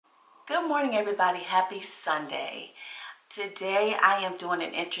Good morning, everybody. Happy Sunday. Today I am doing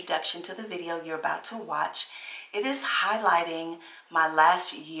an introduction to the video you're about to watch. It is highlighting my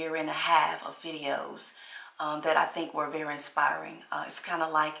last year and a half of videos that I think were very inspiring. It's kind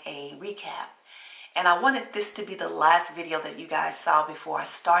of like a recap. And I wanted this to be the last video that you guys saw before I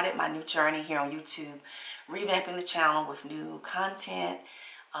started my new journey here on YouTube, revamping the channel with new content,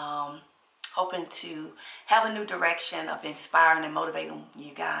 hoping to have a new direction of inspiring and motivating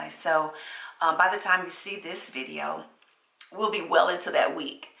you guys. So by the time you see this video, we'll be well into that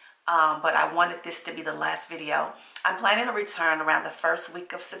week. But I wanted this to be the last video. I'm planning to return around the first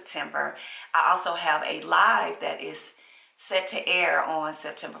week of September. I also have a live that is set to air on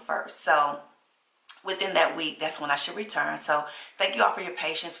September 1st. So within that week, that's when I should return. So thank you all for your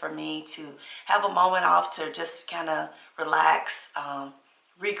patience for me to have a moment off to just kind of relax,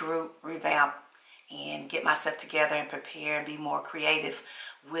 regroup, revamp, and get myself together and prepare and be more creative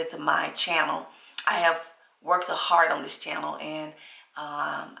with my channel. I have worked hard on this channel, and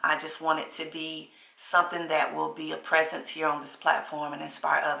I just want it to be something that will be a presence here on this platform and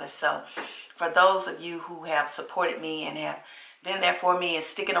inspire others. So for those of you who have supported me and have been there for me and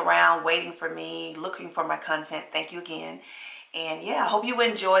sticking around, waiting for me, looking for my content, thank you again. And yeah, I hope you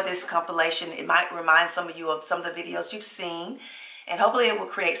enjoy this compilation. It might remind some of you of some of the videos you've seen. And hopefully it will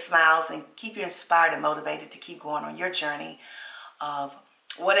create smiles and keep you inspired and motivated to keep going on your journey of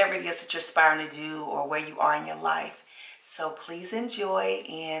whatever it is that you're aspiring to do or where you are in your life. So please enjoy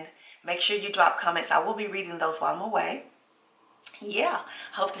and make sure you drop comments. I will be reading those while I'm away. Yeah,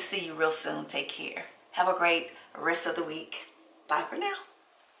 hope to see you real soon. Take care. Have a great rest of the week. Bye for now.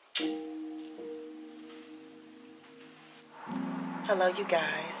 Hello, you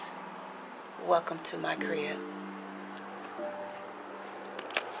guys. Welcome to my crib.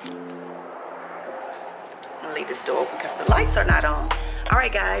 I'm gonna leave this door open because the lights are not on. All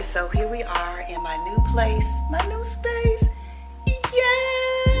right, guys, so here we are in my new place, my new space.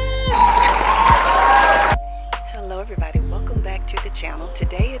 Yes! Hello, everybody. Welcome back to the channel.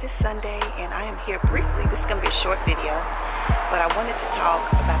 Today it is Sunday, and I am here briefly. This is gonna be a short video, but I wanted to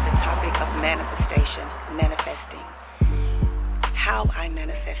talk about the topic of manifestation, manifesting. How I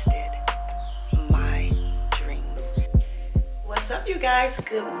manifested my dreams. What's up, you guys?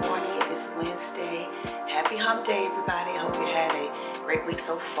 Good morning. It is Wednesday. Happy hump day, everybody. I hope you had a great week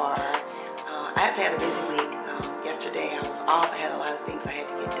so far. I've had a busy week. Yesterday I was off. I had a lot of things I had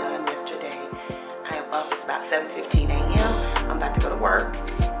to get done yesterday. I am up. It's about 7:15 a.m. I'm about to go to work,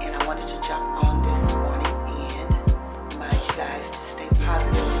 and I wanted to jump on this morning and remind you guys to stay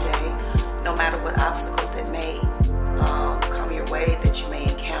positive today, no matter what obstacles that may come your way, that you may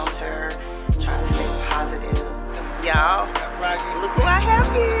encounter. Try to stay positive. Y'all, look who I have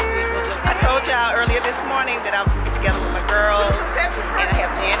here. I told y'all earlier this morning that I was going to get together with my girls, and I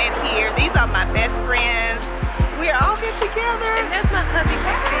have Janet here. These are my best friends. We are all here together. And there's my hubby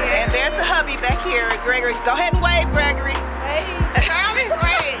back there. And there's the hubby back here, Gregory. Go ahead and wave, Gregory. Hey, Charlie,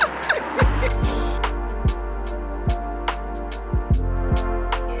 wave.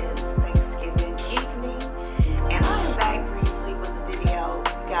 It's Thanksgiving evening, and I am back briefly with a video.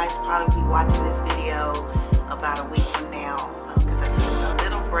 You guys probably be watching this video about a week from now, because I took a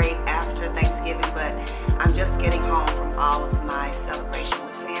little break after Thanksgiving, but I'm just getting home from all of my celebration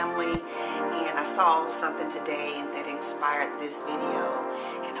with family, and I saw something today that inspired this video,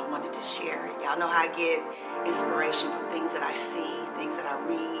 and I wanted to share it. Y'all know how I get inspiration from things that I see, things that I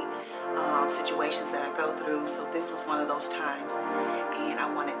read, situations that I go through, so this was one of those times, and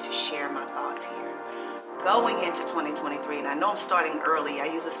I wanted to share my thoughts here. Going into 2023, and I know I'm starting early. I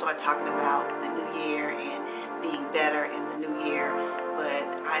usually start talking about the new year and being better in the new year, but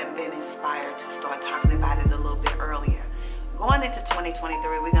I have been inspired to start talking about it a little bit earlier. Going into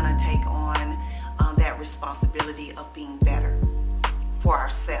 2023, we're going to take on that responsibility of being better for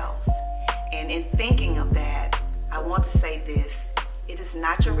ourselves. And in thinking of that, I want to say this: it is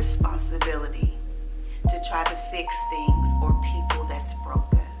not your responsibility to try to fix things or people that's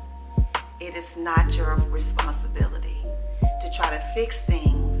broken. It is not your responsibility to try to fix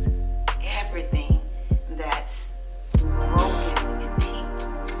things, everything that's broken in people.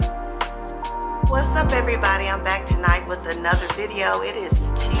 What's up, everybody? I'm back tonight with another video. It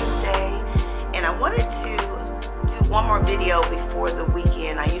is Tuesday, and I wanted to do one more video before the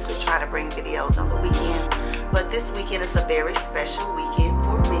weekend. I usually try to bring videos on the weekend, but this weekend is a very special weekend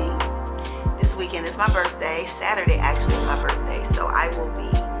for me. This weekend is my birthday. Saturday actually is my birthday, so I will be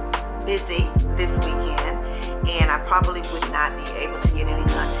busy this weekend, and I probably would not be able to get any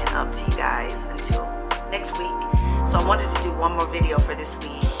content up to you guys until next week. So I wanted to do one more video for this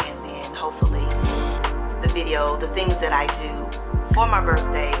week, and then hopefully the things that I do for my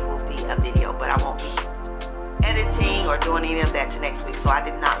birthday will be a video, but I won't be editing or doing any of that till next week. So I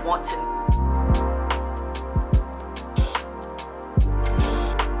did not want to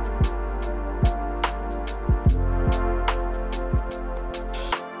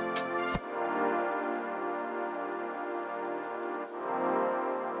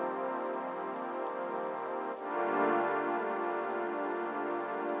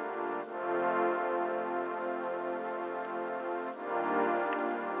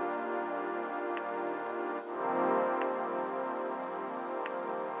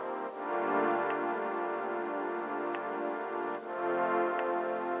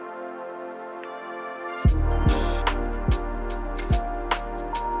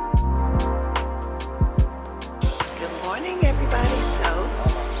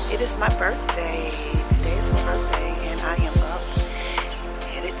It is my birthday. Today is my birthday, and I am up,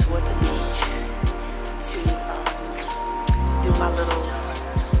 headed toward the beach to do my little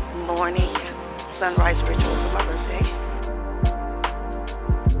morning sunrise ritual for my birthday.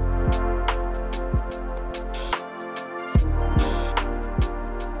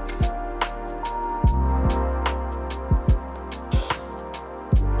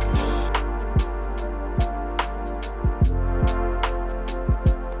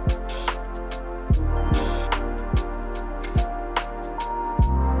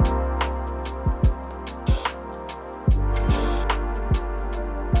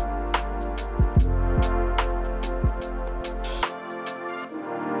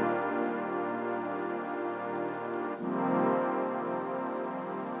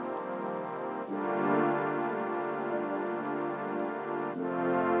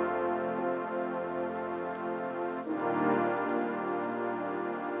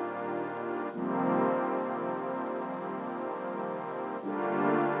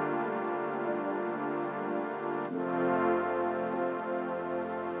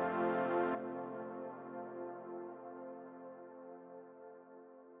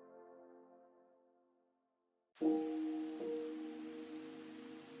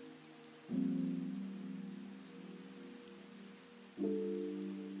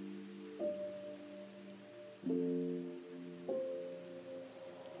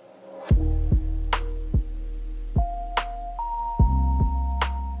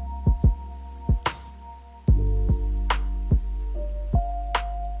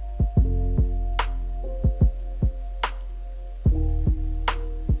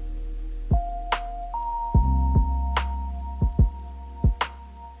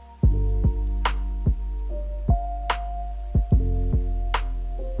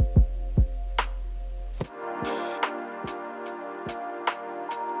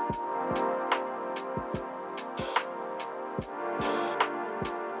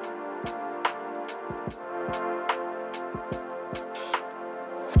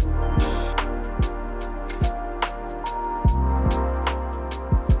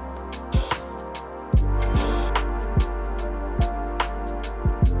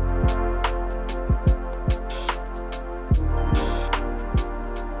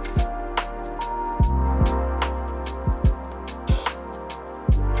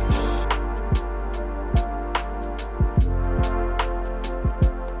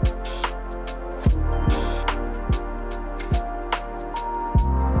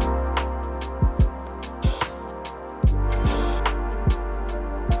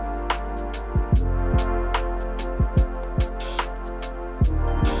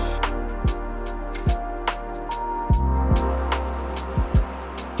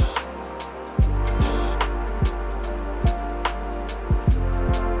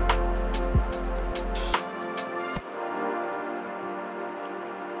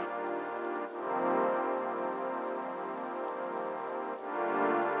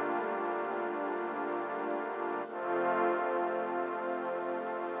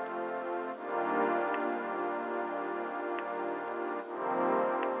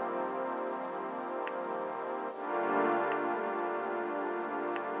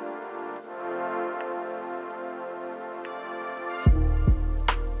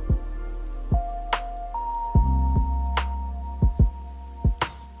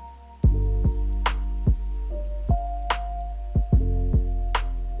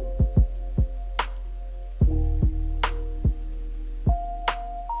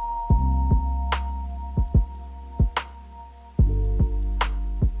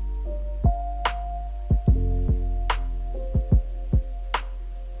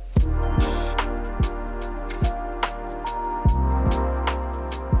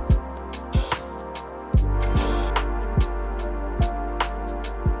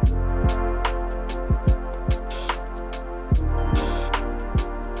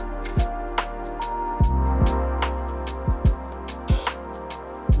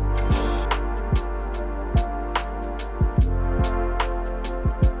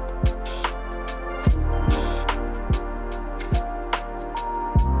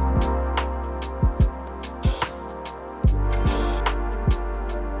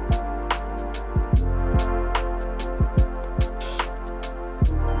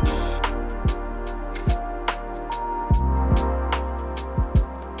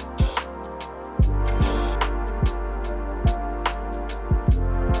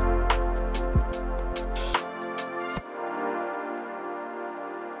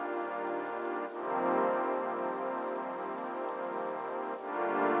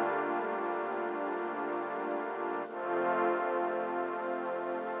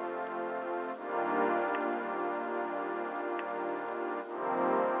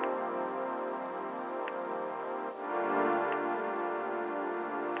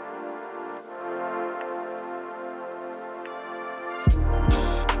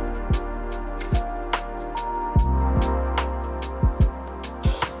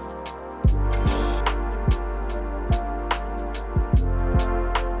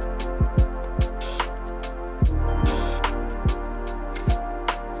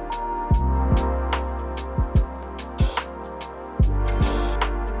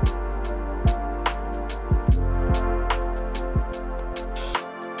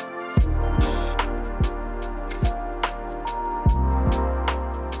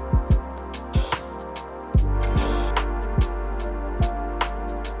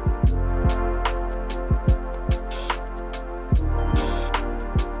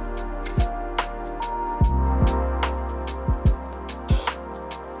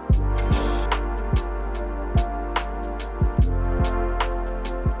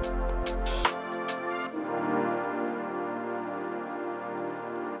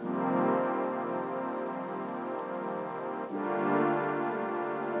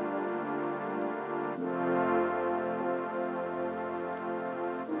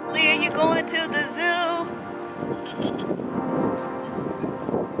 going to the zoo.